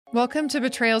Welcome to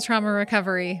Betrayal Trauma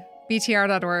Recovery,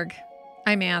 BTR.org.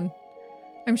 I'm Anne.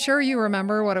 I'm sure you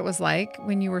remember what it was like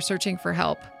when you were searching for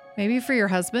help, maybe for your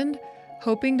husband,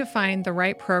 hoping to find the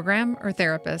right program or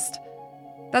therapist.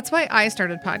 That's why I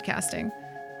started podcasting.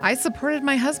 I supported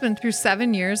my husband through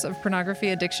 7 years of pornography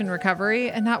addiction recovery,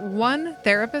 and not one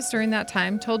therapist during that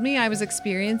time told me I was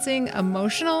experiencing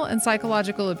emotional and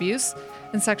psychological abuse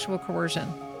and sexual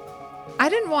coercion. I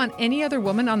didn't want any other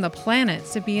woman on the planet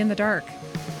to be in the dark.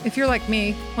 If you're like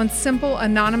me, one simple,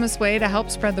 anonymous way to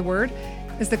help spread the word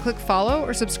is to click follow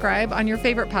or subscribe on your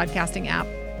favorite podcasting app.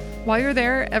 While you're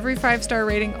there, every 5-star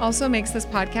rating also makes this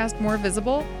podcast more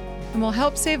visible and will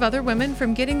help save other women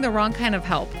from getting the wrong kind of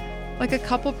help, like a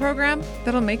couple program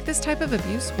that'll make this type of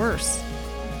abuse worse.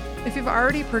 If you've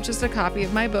already purchased a copy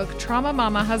of my book, Trauma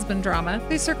Mama Husband Drama,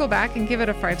 please circle back and give it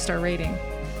a 5-star rating.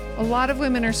 A lot of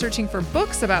women are searching for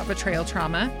books about betrayal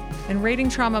trauma, and rating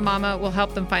Trauma Mama will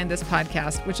help them find this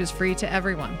podcast, which is free to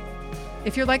everyone.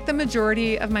 If you're like the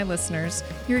majority of my listeners,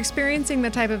 you're experiencing the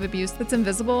type of abuse that's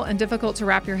invisible and difficult to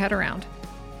wrap your head around.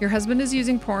 Your husband is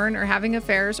using porn or having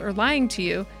affairs or lying to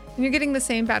you, and you're getting the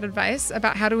same bad advice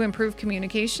about how to improve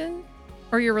communication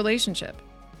or your relationship.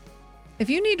 If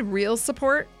you need real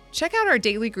support, check out our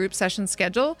daily group session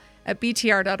schedule at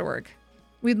btr.org.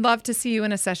 We'd love to see you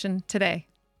in a session today.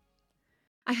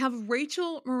 I have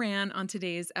Rachel Moran on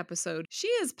today's episode. She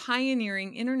is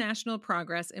pioneering international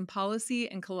progress in policy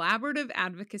and collaborative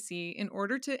advocacy in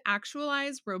order to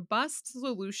actualize robust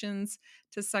solutions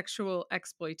to sexual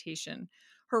exploitation.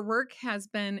 Her work has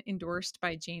been endorsed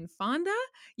by Jane Fonda,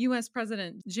 U.S.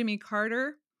 President Jimmy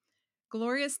Carter,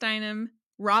 Gloria Steinem,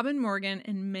 Robin Morgan,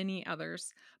 and many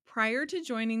others. Prior to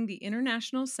joining the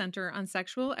International Center on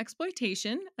Sexual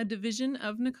Exploitation, a division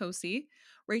of NCOSE,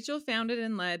 Rachel founded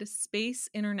and led Space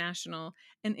International,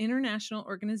 an international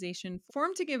organization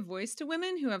formed to give voice to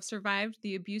women who have survived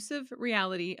the abusive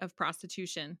reality of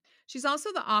prostitution. She's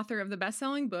also the author of the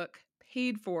best-selling book,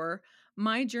 Paid For: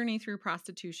 My Journey Through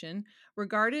Prostitution,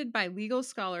 regarded by legal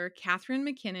scholar Catherine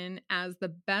McKinnon as the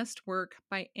best work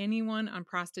by anyone on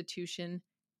prostitution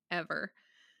ever.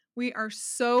 We are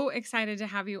so excited to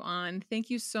have you on. Thank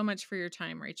you so much for your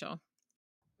time, Rachel.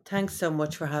 Thanks so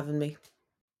much for having me.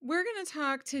 We're going to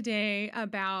talk today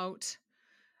about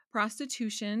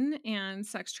prostitution and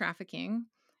sex trafficking,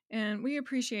 and we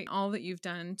appreciate all that you've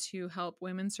done to help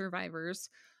women survivors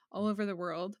all over the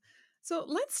world. So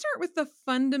let's start with the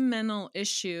fundamental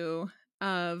issue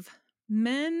of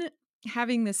men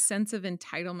having this sense of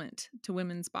entitlement to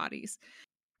women's bodies.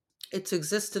 It's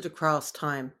existed across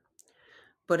time,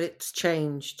 but it's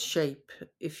changed shape,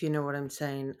 if you know what I'm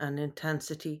saying, and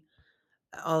intensity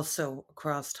also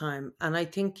across time. And I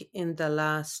think in the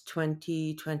last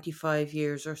 20, 25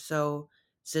 years or so,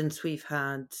 since we've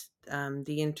had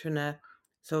the internet,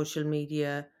 social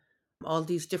media, all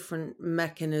these different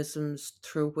mechanisms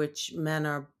through which men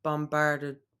are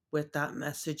bombarded with that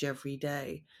message every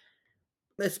day,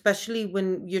 especially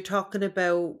when you're talking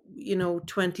about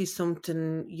 20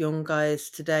 something young guys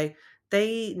today.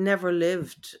 They never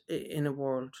lived in a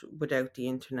world without the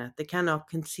internet. They cannot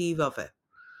conceive of it.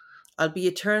 I'll be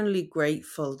eternally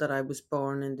grateful that I was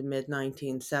born in the mid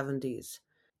 1970s,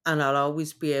 and I'll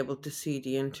always be able to see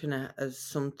the internet as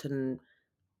something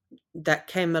that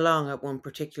came along at one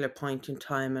particular point in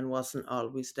time and wasn't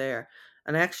always there.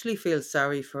 And I actually feel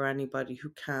sorry for anybody who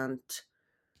can't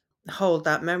hold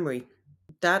that memory.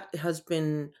 That has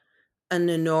been an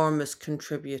enormous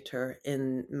contributor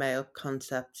in male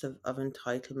concepts of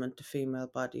entitlement to female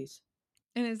bodies.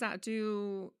 And is that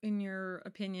due, in your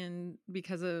opinion,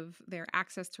 because of their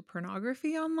access to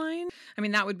pornography online? I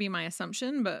mean, that would be my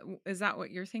assumption, but is that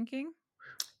what you're thinking?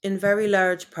 In very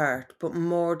large part, but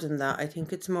more than that, I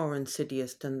think it's more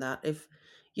insidious than that. If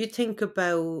you think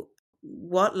about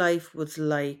what life was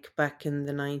like back in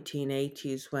the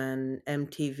 1980s when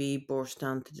MTV burst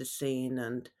onto the scene,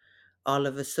 and all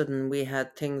of a sudden we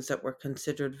had things that were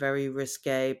considered very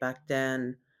risque back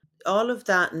then. All of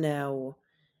that now,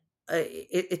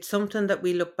 it's something that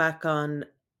we look back on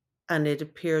and it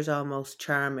appears almost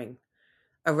charming,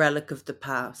 a relic of the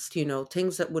past.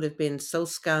 Things that would have been so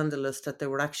scandalous that they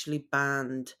were actually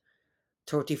banned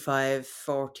 35,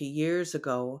 40 years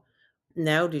ago.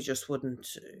 Now they just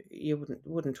you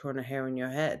wouldn't turn a hair in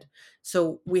your head.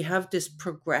 So we have this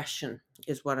progression,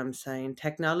 is what I'm saying.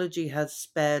 Technology has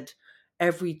sped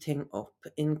everything up,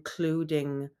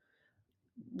 including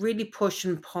really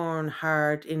pushing porn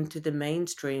hard into the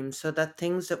mainstream, so that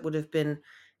things that would have been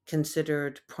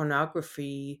considered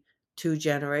pornography 2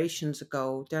 generations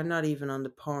ago, they're not even on the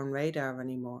porn radar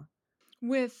anymore.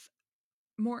 With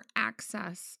more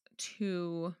access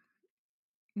to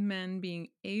men being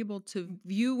able to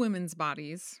view women's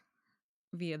bodies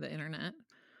via the internet.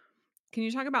 Can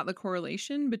you talk about the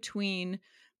correlation between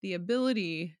the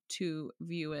ability to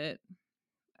view it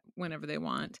whenever they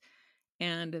want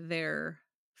and their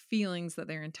feelings that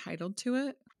they're entitled to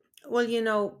it? Well, you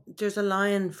know, there's a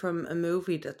line from a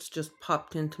movie that's just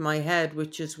popped into my head,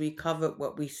 which is we covet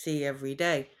what we see every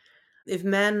day. If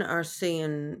men are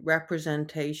seeing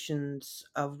representations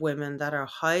of women that are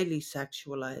highly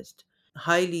sexualized,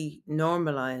 highly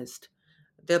normalized,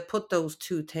 they'll put those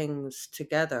two things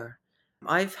together.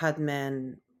 I've had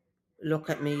men look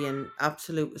at me in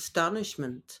absolute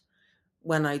astonishment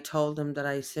when I told them that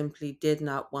I simply did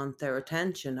not want their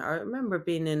attention. I remember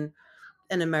being in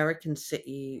an American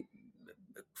city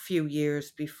a few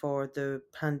years before the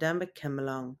pandemic came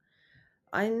along.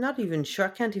 I'm not even sure, I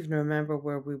can't even remember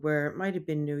where we were. It might have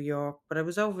been New York, but I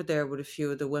was over there with a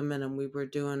few of the women and we were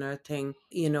doing our thing,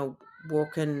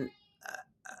 working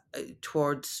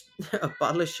towards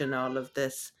abolishing all of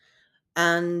this.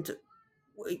 And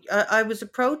I was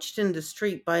approached in the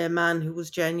street by a man who was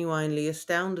genuinely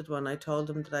astounded when I told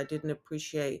him that I didn't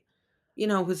appreciate,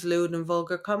 his lewd and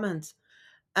vulgar comments.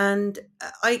 And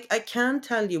I can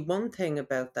tell you one thing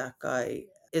about that guy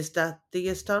is that the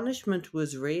astonishment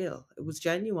was real. It was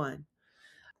genuine.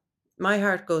 My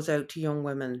heart goes out to young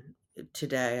women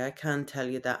today. I can tell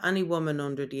you that any woman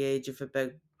under the age of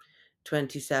about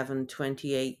 27,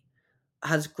 28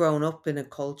 has grown up in a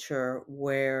culture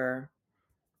where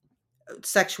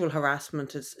sexual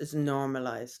harassment is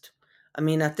normalized. I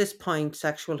mean, at this point,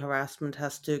 sexual harassment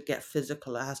has to get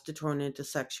physical, it has to turn into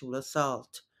sexual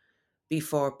assault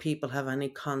before people have any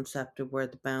concept of where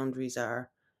the boundaries are,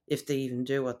 if they even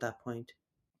do at that point.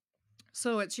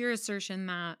 So it's your assertion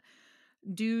that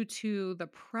due to the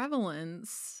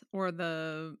prevalence or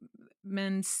the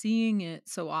men seeing it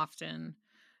so often,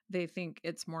 they think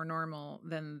it's more normal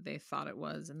than they thought it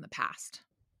was in the past.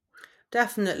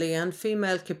 Definitely, and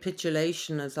female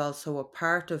capitulation is also a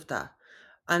part of that.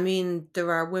 I mean,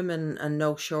 there are women, and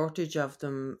no shortage of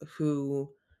them,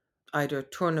 who either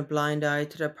turn a blind eye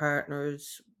to their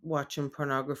partners watching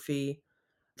pornography,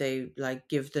 they like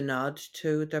give the nod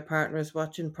to their partners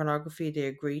watching pornography, they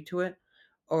agree to it,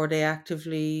 or they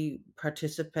actively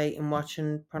participate in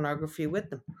watching pornography with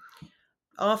them,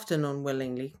 often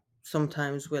unwillingly,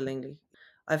 sometimes willingly.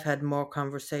 I've had more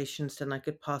conversations than I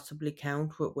could possibly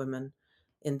count with women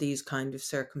in these kind of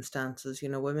circumstances.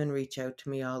 Women reach out to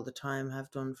me all the time,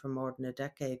 have done for more than a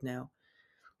decade now,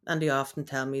 and they often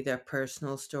tell me their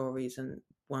personal stories and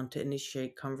want to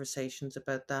initiate conversations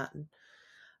about that.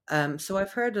 So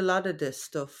I've heard a lot of this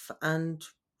stuff, and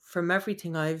from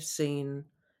everything I've seen,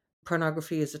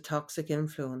 pornography is a toxic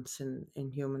influence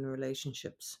in human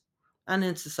relationships and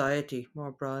in society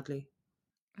more broadly.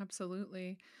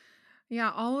 Absolutely.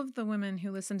 Yeah, all of the women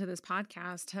who listen to this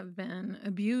podcast have been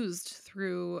abused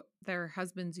through their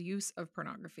husband's use of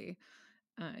pornography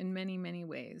in many, many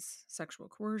ways: sexual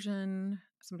coercion,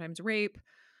 sometimes rape,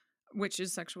 which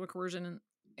is sexual coercion.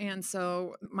 And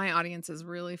so my audience is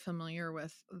really familiar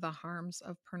with the harms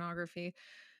of pornography.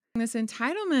 This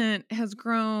entitlement has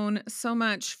grown so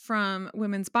much from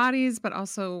women's bodies, but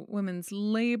also women's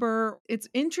labor. It's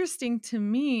interesting to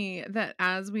me that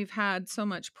as we've had so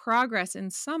much progress in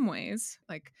some ways,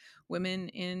 like women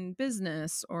in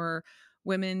business or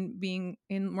women being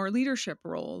in more leadership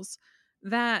roles,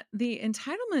 that the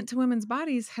entitlement to women's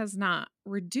bodies has not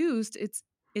reduced.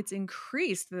 It's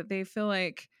increased, that they feel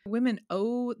like women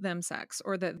owe them sex,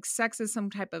 or that sex is some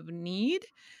type of need,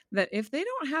 that if they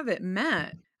don't have it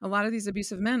met, a lot of these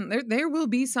abusive men, there will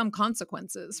be some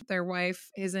consequences. Their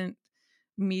wife isn't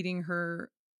meeting her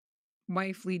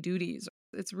wifely duties.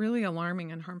 It's really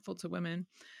alarming and harmful to women.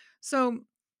 So,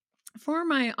 for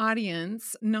my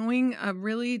audience, knowing a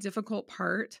really difficult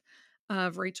part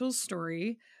of Rachel's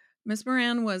story, Miss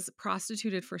Moran was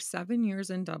prostituted for 7 years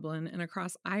in Dublin and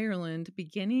across Ireland,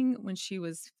 beginning when she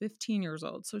was 15 years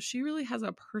old. So she really has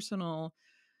a personal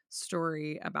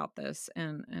story about this,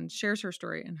 and shares her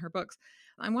story in her books.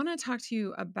 I want to talk to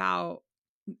you about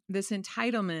this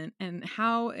entitlement and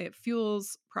how it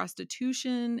fuels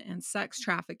prostitution and sex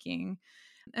trafficking,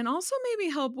 and also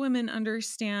maybe help women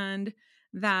understand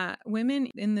that women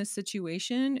in this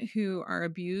situation who are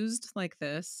abused like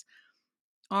this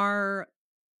are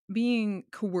being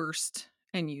coerced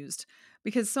and used,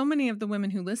 because so many of the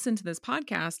women who listen to this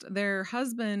podcast, their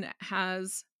husband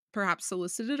has perhaps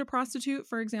solicited a prostitute,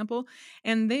 for example,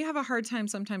 and they have a hard time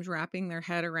sometimes wrapping their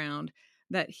head around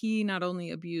that he not only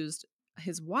abused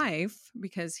his wife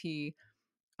because he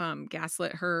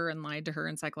gaslit her and lied to her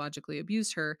and psychologically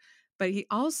abused her, but he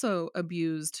also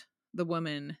abused the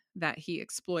woman that he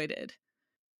exploited.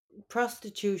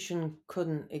 Prostitution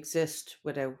couldn't exist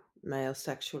without male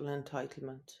sexual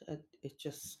entitlement. It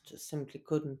just simply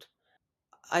couldn't.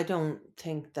 I don't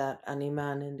think that any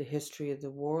man in the history of the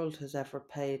world has ever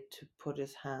paid to put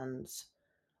his hands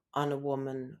on a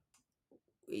woman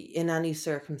in any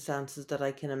circumstances that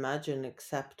I can imagine,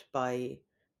 except by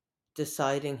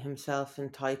deciding himself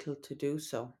entitled to do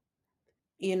so.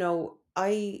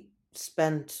 I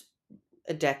spent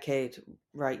a decade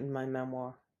writing my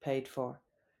memoir, paid for.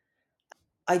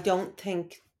 I don't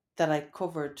think that I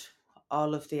covered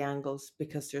all of the angles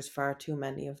because there's far too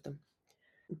many of them.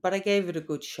 But I gave it a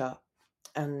good shot,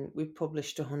 and we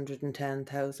published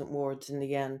 110,000 words in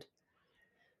the end.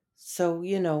 So,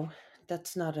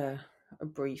 that's not a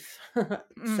brief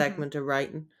Hmm. segment of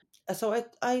writing. So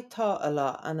I taught a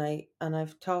lot, and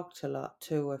I've talked a lot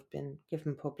too. I've been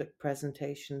giving public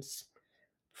presentations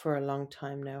for a long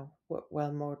time now,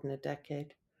 well more than a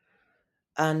decade.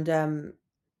 And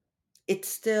it's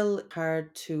still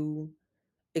hard to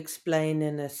explain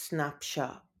in a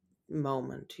snapshot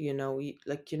moment.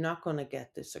 Like, you're not going to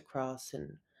get this across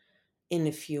in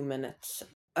a few minutes.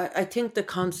 I think the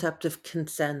concept of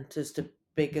consent is the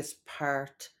biggest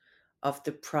part of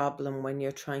the problem when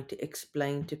you're trying to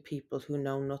explain to people who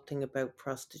know nothing about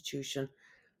prostitution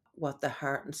what the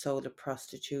heart and soul of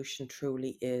prostitution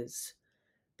truly is.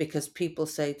 Because people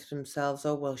say to themselves,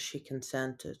 oh, well, she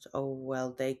consented. Oh,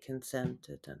 well, they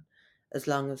consented. And as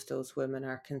long as those women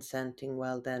are consenting,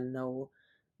 well, then no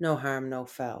harm, no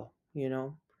foul.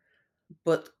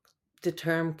 But the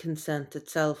term consent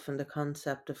itself and the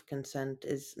concept of consent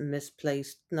is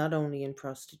misplaced not only in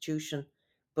prostitution,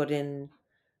 but in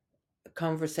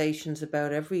conversations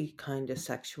about every kind of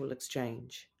sexual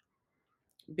exchange.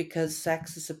 Because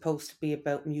sex is supposed to be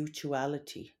about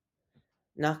mutuality,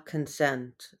 not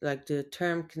consent. Like, the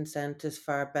term consent is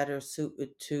far better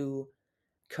suited to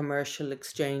commercial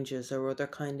exchanges or other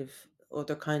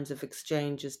kinds of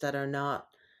exchanges that are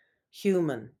not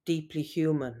human, deeply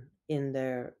human in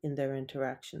their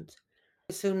interactions.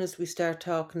 As soon as we start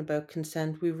talking about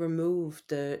consent, we remove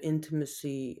the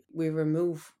intimacy, we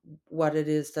remove what it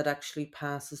is that actually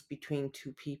passes between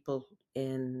two people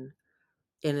in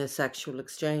a sexual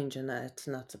exchange, and that it's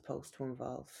not supposed to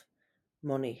involve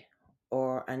money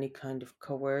or any kind of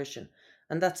coercion.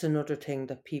 And that's another thing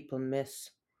that people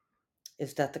miss,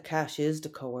 is that the cash is the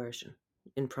coercion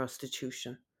in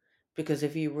prostitution. Because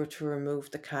if you were to remove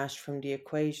the cash from the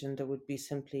equation, there would be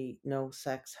simply no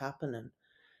sex happening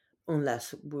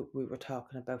unless we were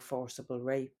talking about forcible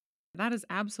rape. That is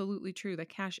absolutely true. The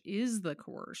cash is the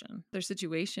coercion. Their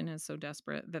situation is so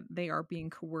desperate that they are being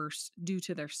coerced due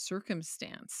to their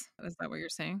circumstance. Is that what you're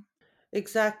saying?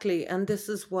 Exactly. And this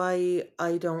is why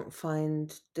I don't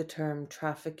find the term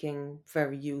trafficking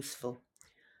very useful.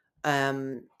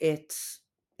 It's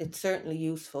certainly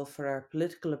useful for our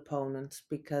political opponents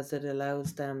because it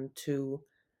allows them to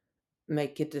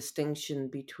make a distinction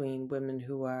between women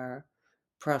who are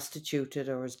prostituted,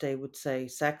 or as they would say,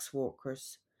 sex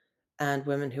workers, and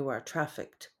women who are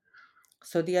trafficked.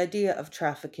 So the idea of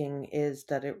trafficking is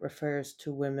that it refers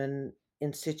to women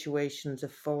in situations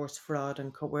of force, fraud,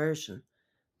 and coercion.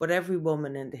 But every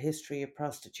woman in the history of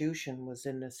prostitution was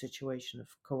in a situation of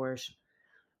coercion.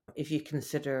 If you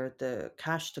consider the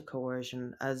cash to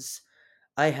coercion, as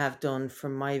I have done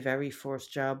from my very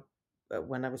first job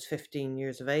when I was 15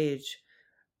 years of age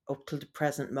up till the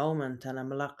present moment, and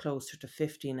I'm a lot closer to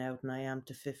 50 now than I am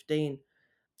to 15.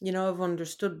 I've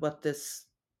understood what this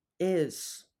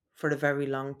is for a very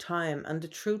long time, and the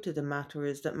truth of the matter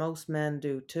is that most men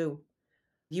do too.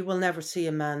 You will never see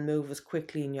a man move as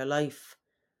quickly in your life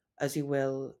as he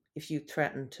will if you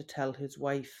threaten to tell his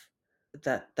wife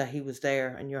that he was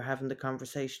there and you're having the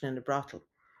conversation in a brothel.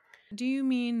 Do you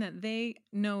mean that they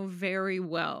know very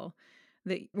well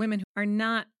that women who are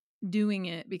not doing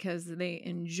it because they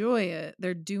enjoy it,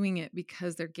 they're doing it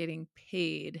because they're getting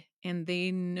paid, and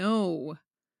they know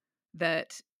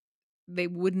that they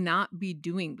would not be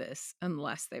doing this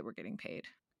unless they were getting paid?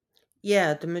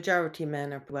 Yeah, the majority of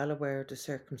men are well aware of the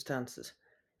circumstances.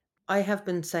 I have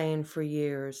been saying for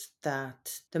years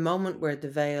that the moment where the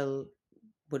veil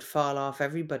would fall off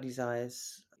everybody's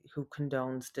eyes who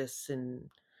condones this in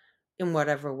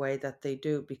whatever way that they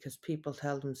do, because people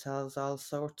tell themselves all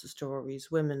sorts of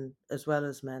stories, women as well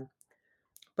as men.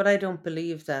 But I don't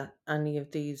believe that any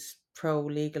of these pro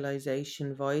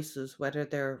legalization voices, whether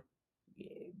they're,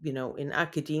 in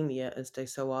academia, as they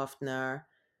so often are,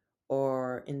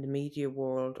 or in the media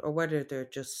world, or whether they're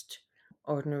just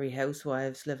ordinary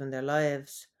housewives living their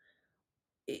lives,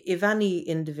 if any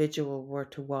individual were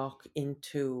to walk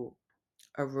into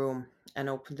a room and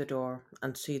open the door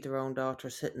and see their own daughter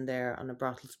sitting there on a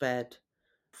brothel's bed,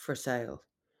 for sale.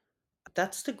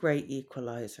 That's the great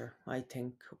equalizer, I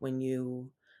think, when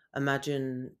you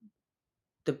imagine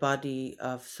the body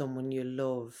of someone you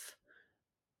love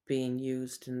being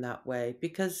used in that way.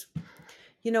 Because,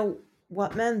 you know,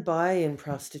 what men buy in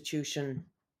prostitution,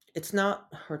 it's not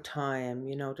her time,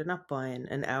 they're not buying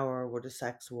an hour with a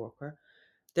sex worker.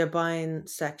 They're buying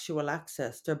sexual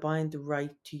access. They're buying the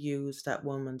right to use that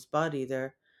woman's body.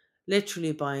 They're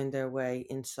literally buying their way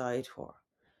inside her.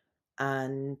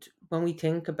 And when we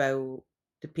think about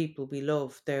the people we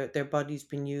love, their bodies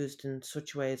being used in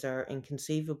such ways are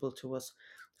inconceivable to us.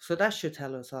 So that should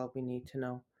tell us all we need to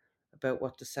know about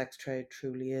what the sex trade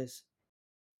truly is.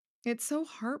 It's so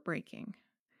heartbreaking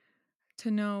to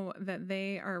know that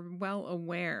they are well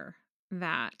aware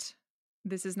that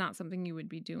this is not something you would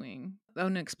be doing,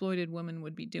 an exploited woman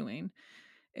would be doing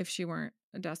if she weren't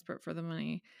desperate for the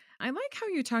money. I like how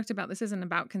you talked about this isn't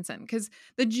about consent because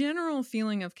the general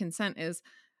feeling of consent is,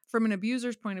 from an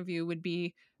abuser's point of view, would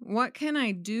be what can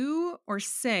I do or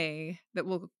say that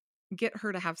will get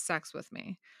her to have sex with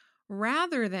me?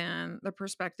 Rather than the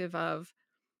perspective of,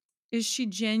 is she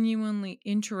genuinely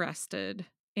interested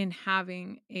in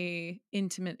having a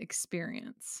intimate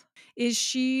experience? Is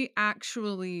she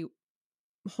actually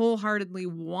wholeheartedly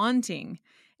wanting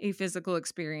a physical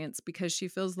experience because she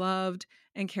feels loved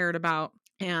and cared about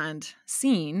and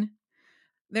seen?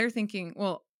 They're thinking,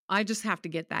 well, I just have to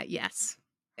get that yes.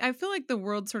 I feel like the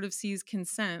world sort of sees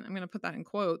consent, I'm going to put that in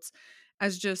quotes,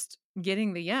 as just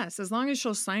getting the yes. As long as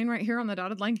she'll sign right here on the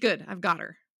dotted line, good, I've got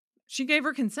her. She gave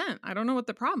her consent. I don't know what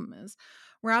the problem is.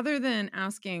 Rather than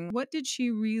asking, what did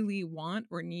she really want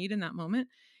or need in that moment?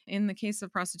 In the case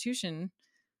of prostitution,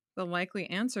 the likely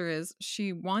answer is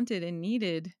she wanted and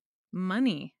needed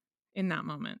money in that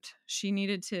moment. She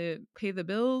needed to pay the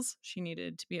bills. She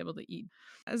needed to be able to eat.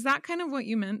 Is that kind of what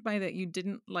you meant by that you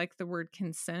didn't like the word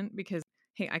consent? Because,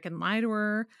 hey, I can lie to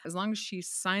her. As long as she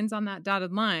signs on that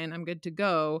dotted line, I'm good to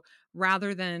go,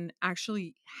 rather than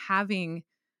actually having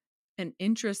an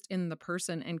interest in the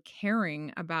person and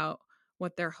caring about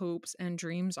what their hopes and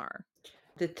dreams are.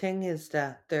 The thing is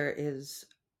that there is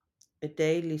a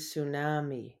daily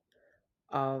tsunami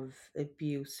of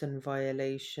abuse and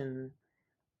violation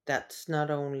that's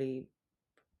not only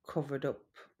covered up,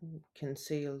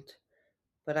 concealed,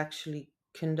 but actually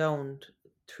condoned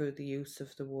through the use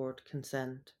of the word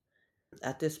consent.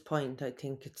 At this point, I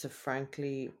think it's a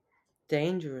frankly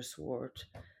dangerous word.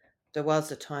 There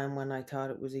was a time when I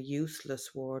thought it was a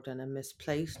useless word and a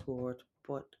misplaced word,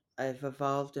 but I've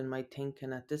evolved in my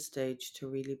thinking at this stage to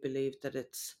really believe that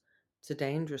it's a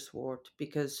dangerous word,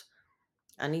 because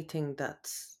anything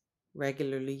that's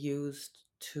regularly used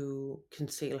to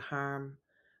conceal harm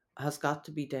has got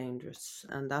to be dangerous.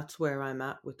 And that's where I'm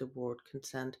at with the word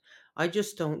consent. I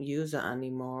just don't use it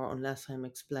anymore unless I'm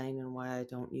explaining why I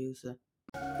don't use it.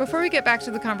 Before we get back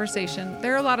to the conversation,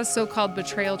 there are a lot of so called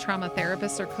betrayal trauma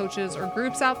therapists or coaches or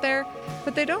groups out there,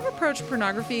 but they don't approach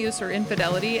pornography use or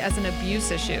infidelity as an abuse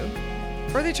issue.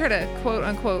 Or they try to quote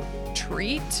unquote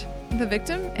treat the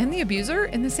victim and the abuser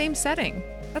in the same setting.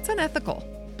 That's unethical.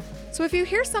 So if you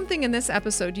hear something in this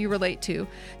episode you relate to,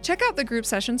 check out the group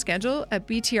session schedule at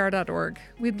btr.org.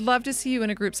 We'd love to see you in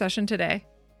a group session today.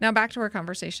 Now back to our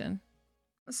conversation.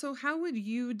 So, how would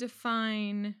you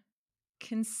define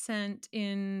consent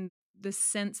in the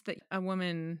sense that a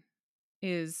woman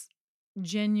is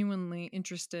genuinely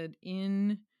interested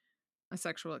in a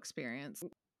sexual experience?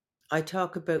 I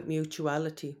talk about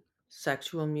mutuality,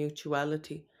 sexual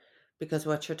mutuality, because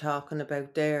what you're talking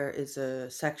about there is a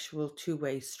sexual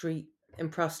two-way street. In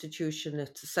prostitution,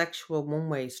 it's a sexual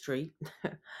one-way street.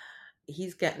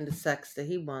 He's getting the sex that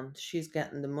he wants, she's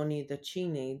getting the money that she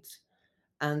needs,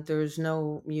 and there's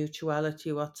no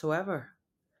mutuality whatsoever,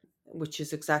 which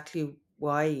is exactly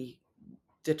why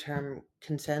the term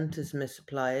consent is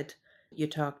misapplied. You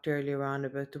talked earlier on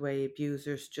about the way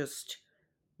abusers just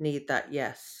need that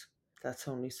yes. That's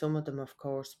only some of them, of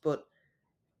course, but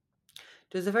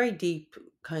there's a very deep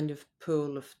kind of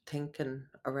pool of thinking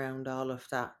around all of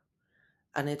that.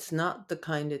 And it's not the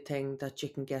kind of thing that you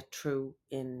can get through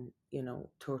in,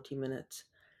 30 minutes.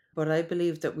 But I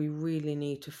believe that we really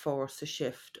need to force a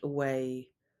shift away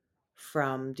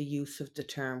from the use of the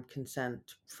term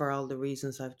consent for all the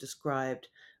reasons I've described.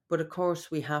 But of course,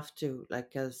 we have to,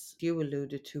 like as you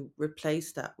alluded to,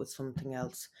 replace that with something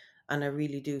else. And I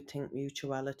really do think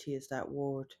mutuality is that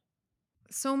word.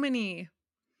 So many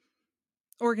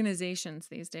organizations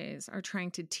these days are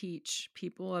trying to teach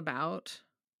people about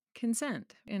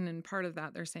consent. And in part of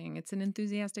that, they're saying it's an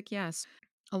enthusiastic yes.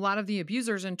 A lot of the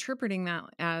abusers interpreting that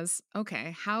as,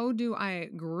 okay, how do I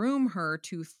groom her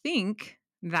to think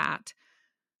that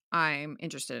I'm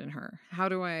interested in her? How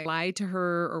do I lie to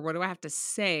her, or what do I have to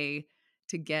say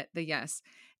to get the yes?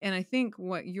 And I think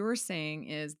what you're saying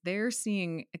is they're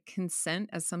seeing a consent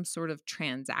as some sort of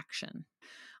transaction.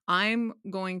 I'm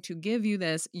going to give you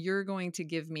this, you're going to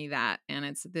give me that. And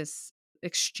it's this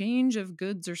exchange of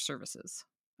goods or services,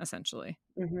 essentially.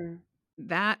 Hmm.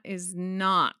 That is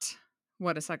not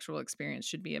what a sexual experience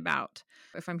should be about.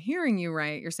 If I'm hearing you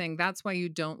right, you're saying that's why you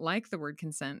don't like the word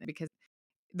consent, because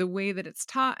the way that it's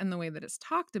taught and the way that it's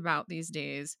talked about these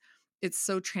days, it's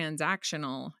so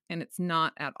transactional and it's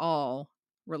not at all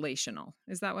relational.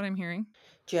 Is that what I'm hearing?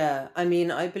 Yeah, I mean,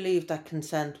 I believe that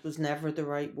consent was never the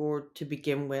right word to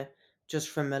begin with, just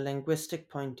from a linguistic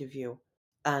point of view.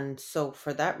 And so,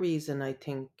 for that reason, I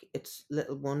think it's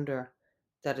little wonder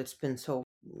that it's been so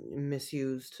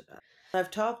misused.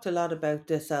 I've talked a lot about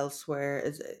this elsewhere,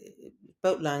 is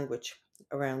about language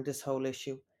around this whole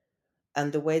issue,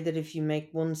 and the way that if you make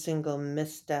one single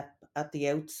misstep at the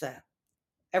outset,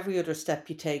 every other step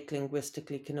you take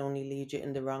linguistically can only lead you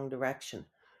in the wrong direction.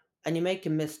 And you make a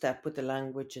misstep with the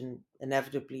language, and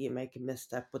inevitably you make a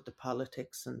misstep with the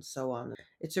politics and so on.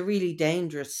 It's a really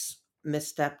dangerous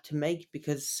misstep to make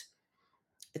because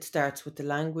it starts with the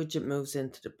language, it moves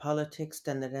into the politics,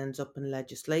 then it ends up in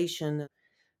legislation.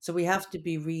 So we have to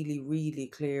be really, really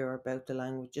clear about the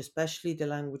language, especially the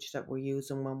language that we're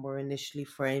using when we're initially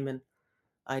framing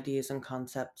ideas and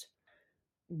concepts.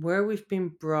 Where we've been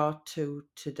brought to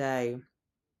today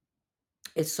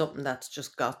is something that's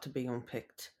just got to be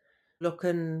unpicked.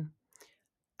 Looking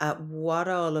at what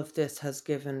all of this has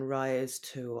given rise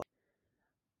to,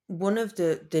 one of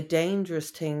the dangerous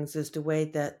things is the way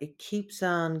that it keeps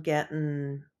on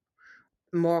getting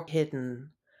more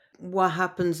hidden. What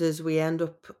happens is we end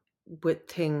up with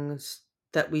things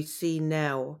that we see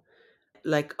now,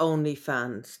 like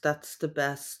OnlyFans. That's the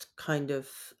best kind of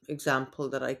example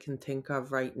that I can think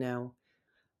of right now.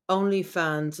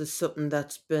 OnlyFans is something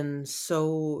that's been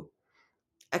so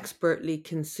expertly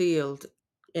concealed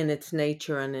in its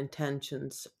nature and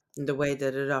intentions, in the way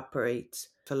that it operates.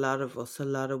 A lot of us, a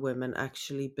lot of women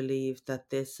actually believe that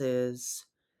this is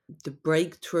the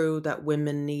breakthrough that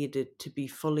women needed to be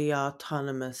fully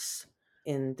autonomous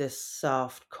in this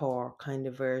soft core kind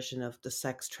of version of the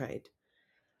sex trade.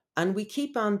 And we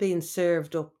keep on being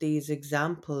served up these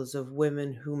examples of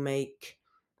women who make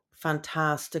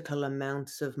fantastical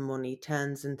amounts of money,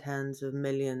 tens and tens of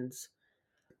millions.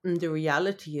 And the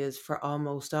reality is, for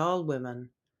almost all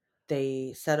women,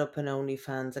 they set up an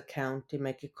OnlyFans account, they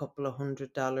make a couple of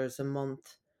 $100 a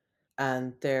month,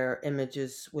 and their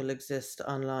images will exist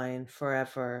online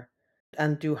forever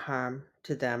and do harm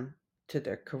to them, to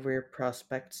their career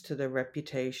prospects, to their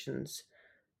reputations,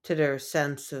 to their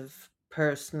sense of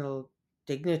personal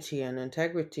dignity and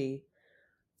integrity,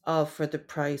 all for the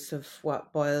price of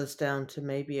what boils down to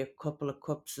maybe a couple of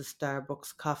cups of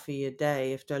Starbucks coffee a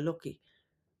day if they're lucky.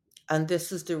 And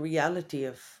this is the reality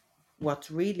of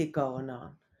what's really going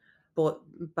on. But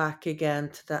back again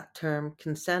to that term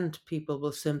consent, people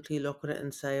will simply look at it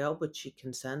and say, oh, but she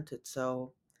consented,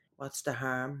 so what's the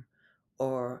harm?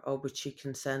 Or, oh, but she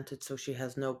consented, so she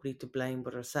has nobody to blame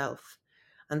but herself.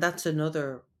 And that's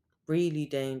another really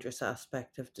dangerous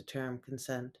aspect of the term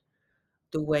consent,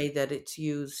 the way that it's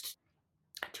used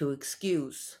to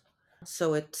excuse.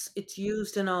 So it's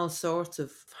used in all sorts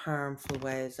of harmful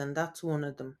ways, and that's one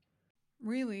of them.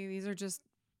 Really, these are just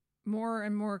more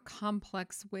and more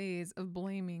complex ways of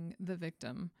blaming the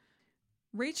victim.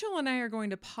 Rachel and I are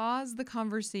going to pause the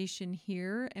conversation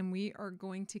here and we are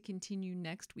going to continue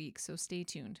next week, so stay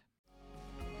tuned.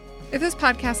 If this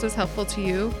podcast was helpful to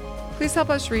you, please help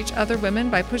us reach other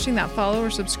women by pushing that follow or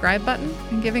subscribe button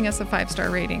and giving us a 5-star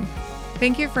rating.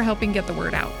 Thank you for helping get the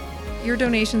word out. Your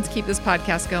donations keep this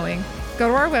podcast going. Go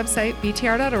to our website,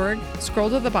 btr.org,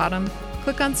 scroll to the bottom,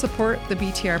 click on Support the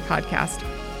BTR Podcast.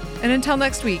 And until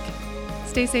next week,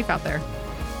 stay safe out there.